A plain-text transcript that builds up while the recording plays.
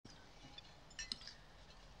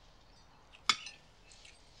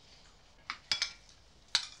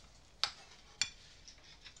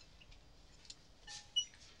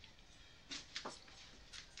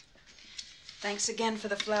Thanks again for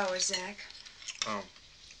the flowers, Zach. Oh,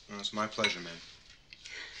 well, it's my pleasure, man.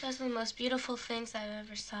 Those are the most beautiful things I've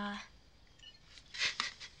ever saw.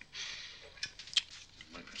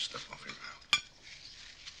 Wipe that stuff off your mouth.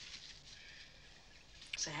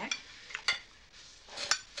 Zach?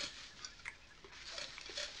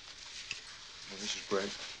 Well, this is bread.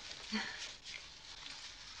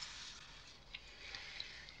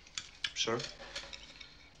 Sir?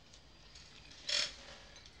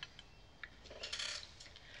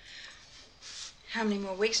 How many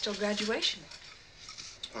more weeks till graduation?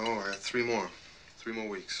 Oh, 3 more. 3 more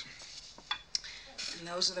weeks. And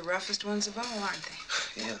those are the roughest ones of all, aren't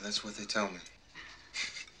they? Yeah, that's what they tell me.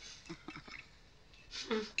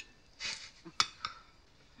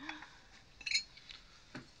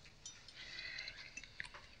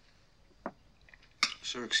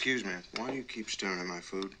 Sir, excuse me. Why do you keep staring at my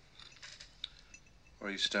food? Or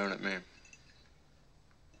are you staring at me?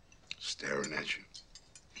 Staring at you.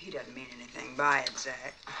 He doesn't mean anything by it,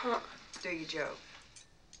 Zach. Do you, Joe?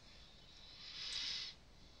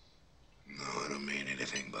 No, I don't mean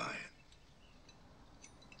anything by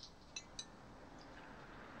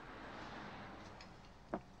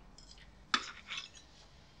it.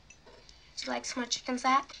 Would you like some more chicken,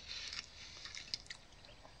 Zach?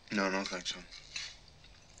 No, no, thanks, son.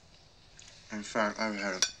 In fact, I've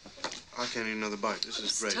had it. I can't eat another bite. This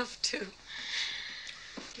is great. Stuff, too.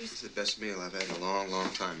 This is the best meal I've had in a long, long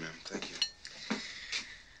time, ma'am. Thank you.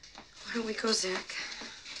 Why don't we go, Zach?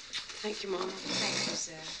 Thank you, Mama. Thank you,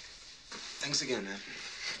 Zach. Thanks again, man.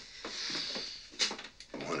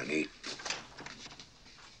 You want to eat?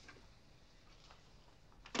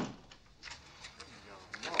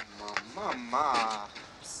 Mama.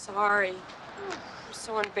 Sorry. I'm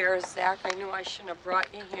so embarrassed, Zach. I knew I shouldn't have brought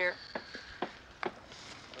you here.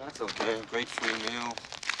 That's okay. A great free meal.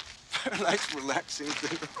 Nice, relaxing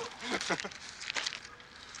dinner.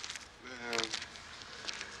 Man,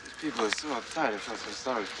 these people are so uptight. I feel so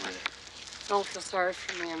sorry for you. Don't feel sorry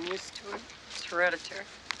for me. I'm used to it. It's hereditary.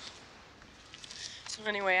 So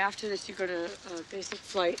anyway, after this, you go to basic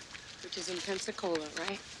flight, which is in Pensacola,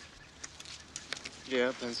 right?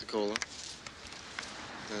 Yeah, Pensacola.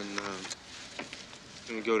 Then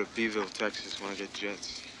we go to Beeville, Texas when I get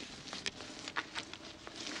jets.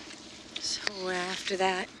 So after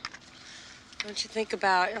that, don't you think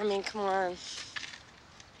about, I mean, come on.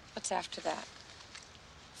 What's after that?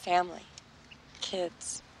 Family,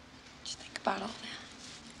 kids. Don't you think about all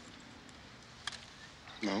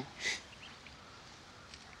that? No.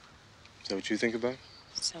 Is that what you think about?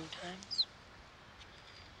 Sometimes.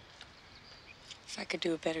 If I could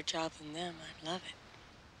do a better job than them, I'd love it.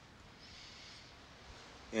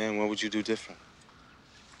 Yeah, and what would you do different?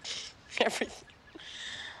 Everything.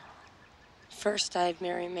 First, I'd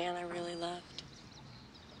marry a man I really loved.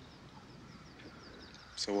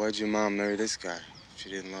 So why'd your mom marry this guy if she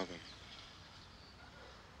didn't love him?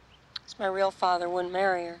 Because my real father wouldn't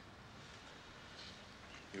marry her.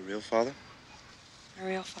 Your real father? My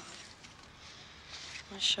real father.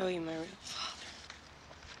 I'll show you my real father.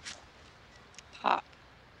 Pop.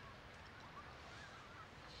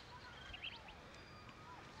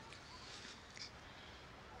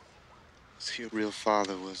 So your real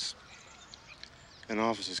father was an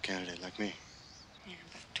officer's candidate like me? Yeah,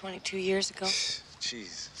 about 22 years ago.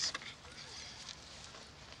 Jesus.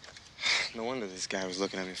 No wonder this guy was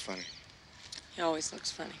looking at me funny. He always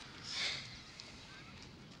looks funny.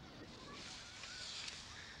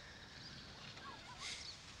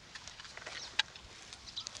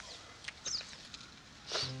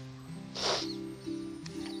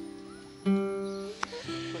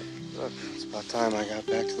 Look, it's about time I got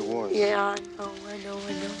back to the war. Yeah, I know.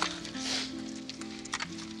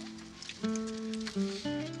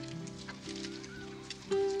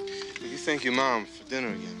 You thank your mom for dinner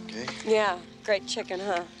again, okay? Yeah, great chicken,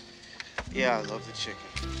 huh? Yeah, I love the chicken.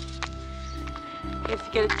 If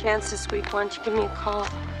you get a chance this week, why don't you give me a call?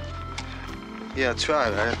 Yeah, I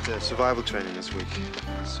tried. I had survival training this week,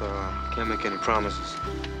 so can't make any promises.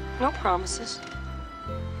 No promises.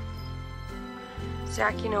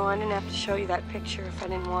 Zach, you know, I didn't have to show you that picture if I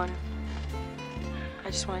didn't want to.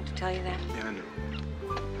 I just wanted to tell you that. Yeah, I know.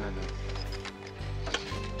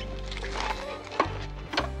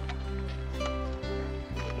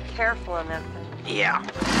 Be careful on that thing. Yeah.